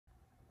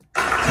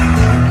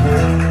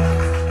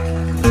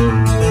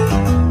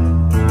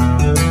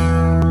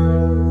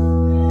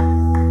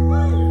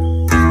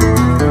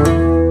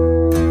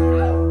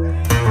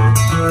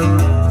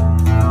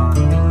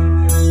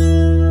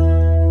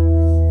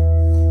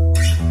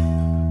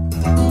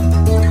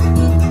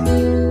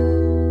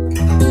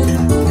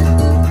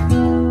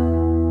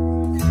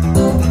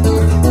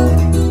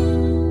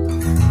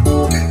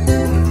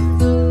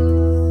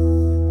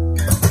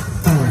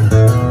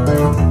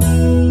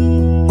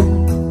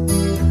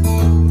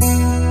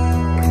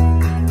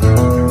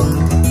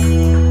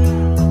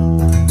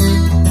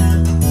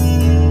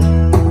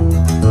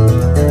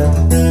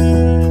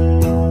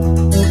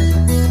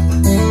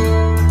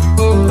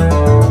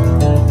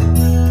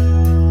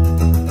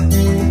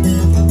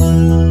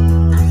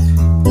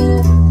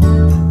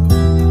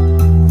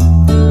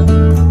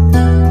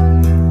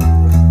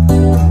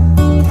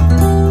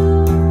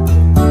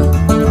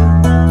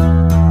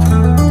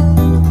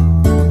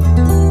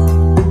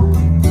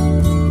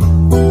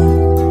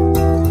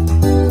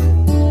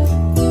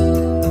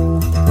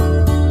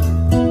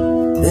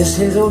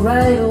Here's a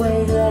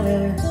right-away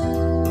letter,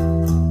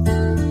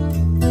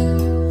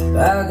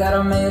 I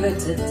gotta mail it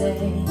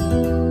today,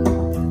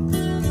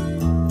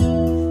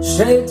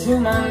 straight to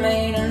my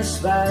main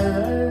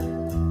inspirer.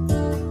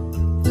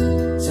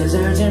 Says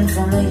urgent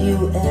from the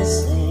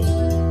USA.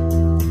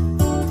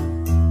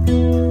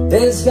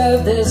 It's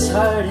got this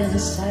heart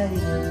inside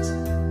it.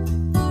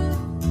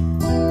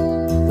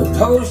 The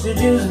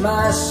postage is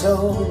my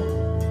soul,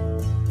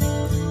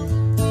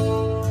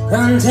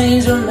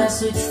 contains a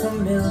message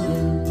from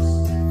millions.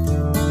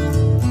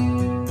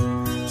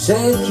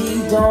 Say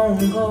keep,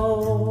 don't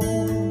go.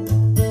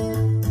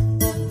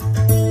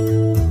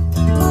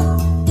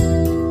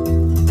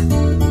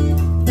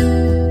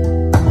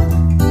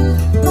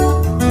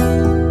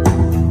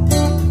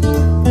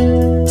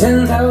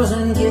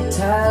 10,000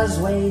 guitars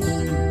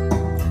waiting,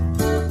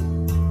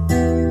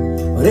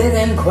 but it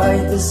ain't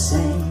quite the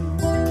same.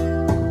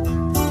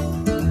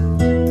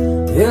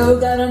 You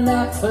got a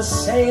knack for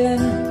sailing,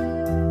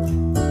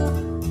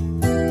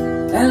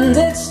 and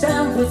it's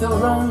stamped with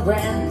your own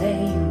brand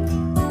name.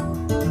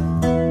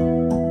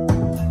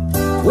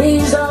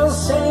 We's all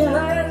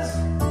sailors,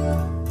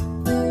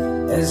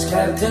 as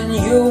captain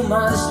you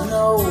must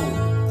know.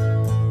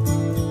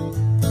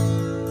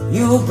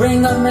 You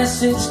bring a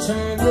message to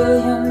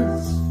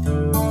millions,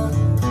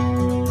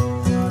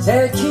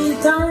 say keep,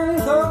 don't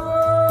go.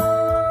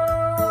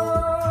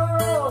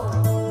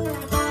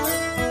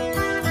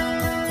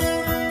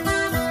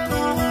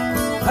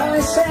 I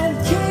said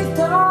keep,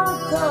 don't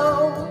go.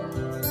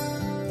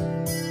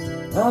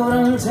 Oh,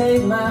 don't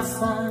take my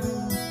fun.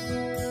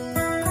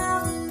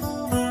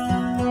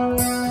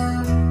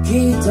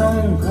 Keep,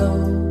 don't go.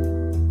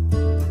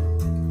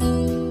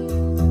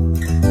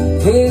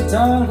 Keep,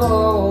 don't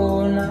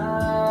go, nah.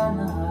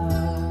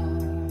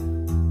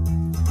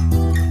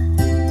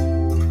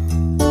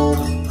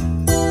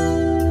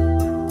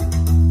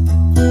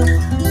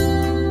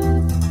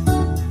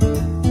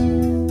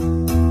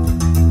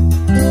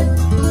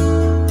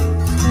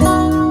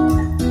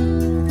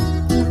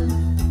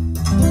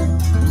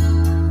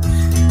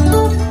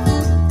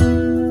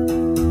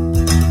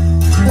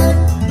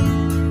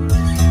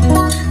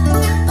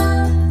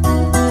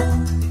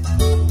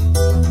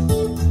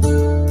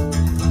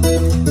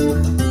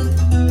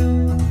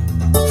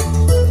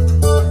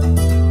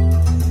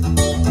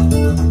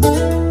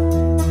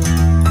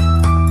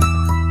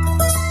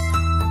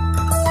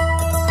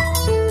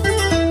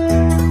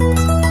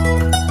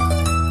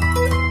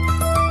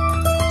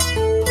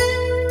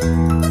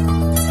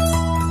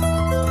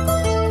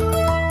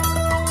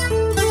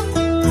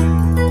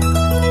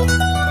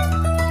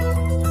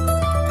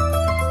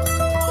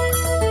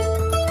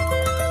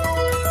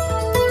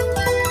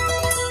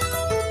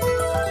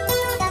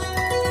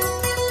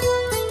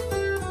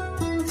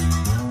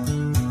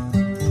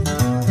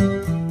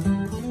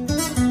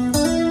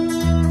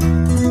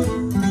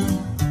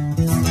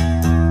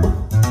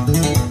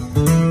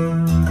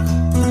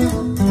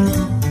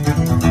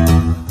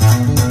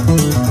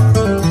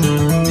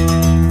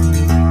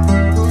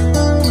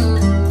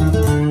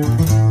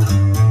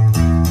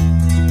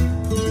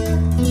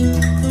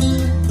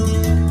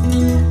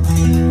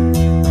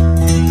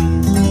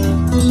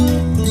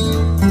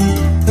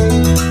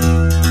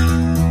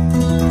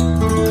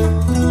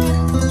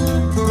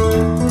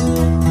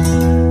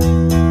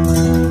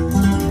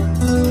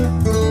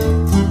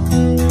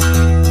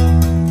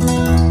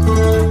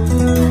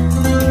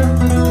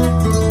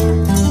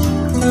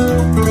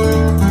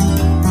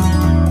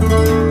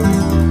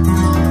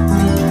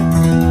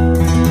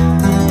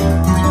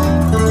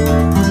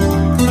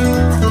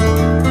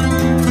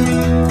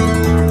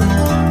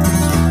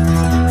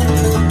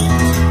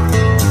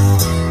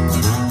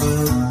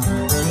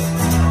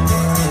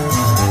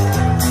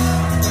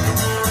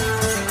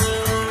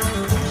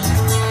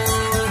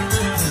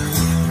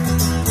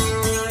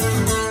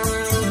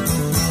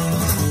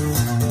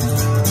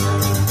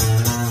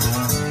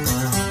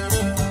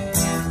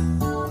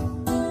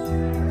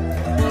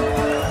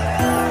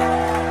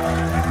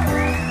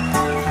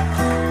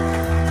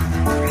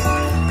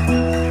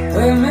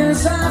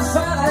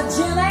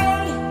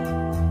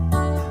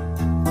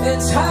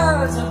 It's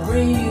hard to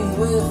breathe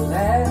with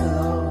that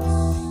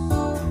loss.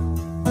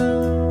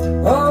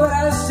 Oh, but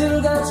I still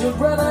got your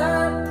brother.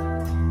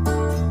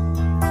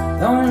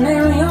 Don't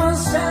nail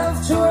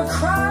yourself to a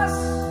cross.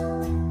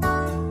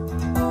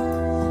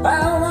 I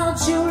want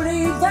you to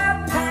leave that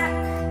pack.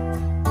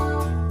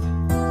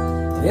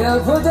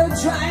 You'll put the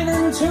drive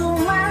into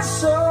my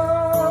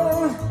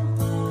soul.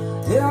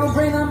 You'll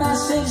bring a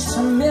message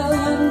to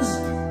millions.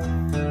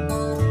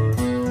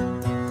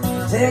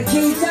 They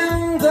keep,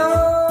 don't go.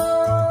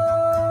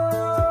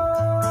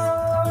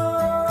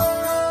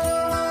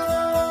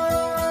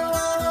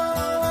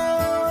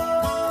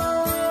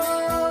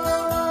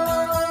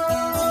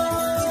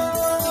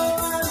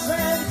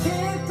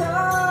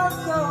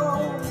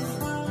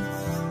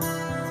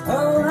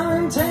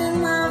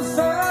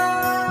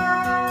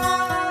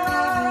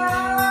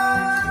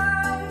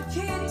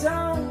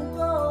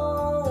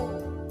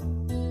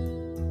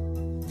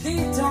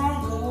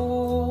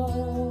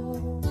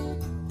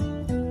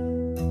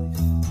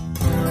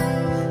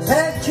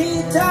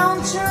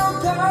 you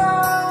go.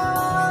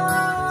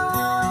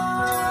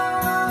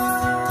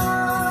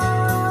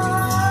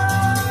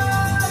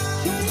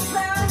 Keep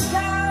on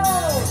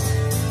going.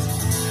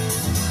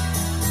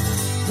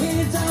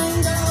 Keep on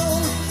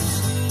going.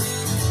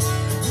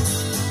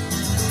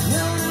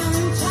 Know what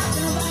I'm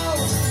talking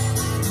about.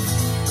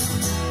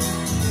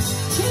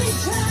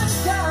 Keep on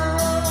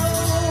going.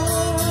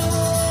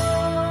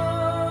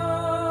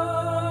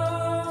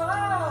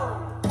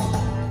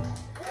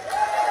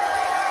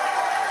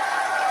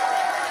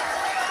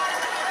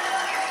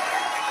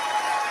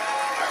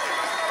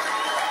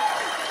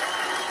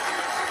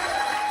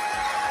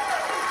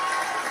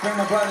 Bring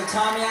my brother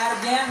Tommy out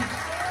again.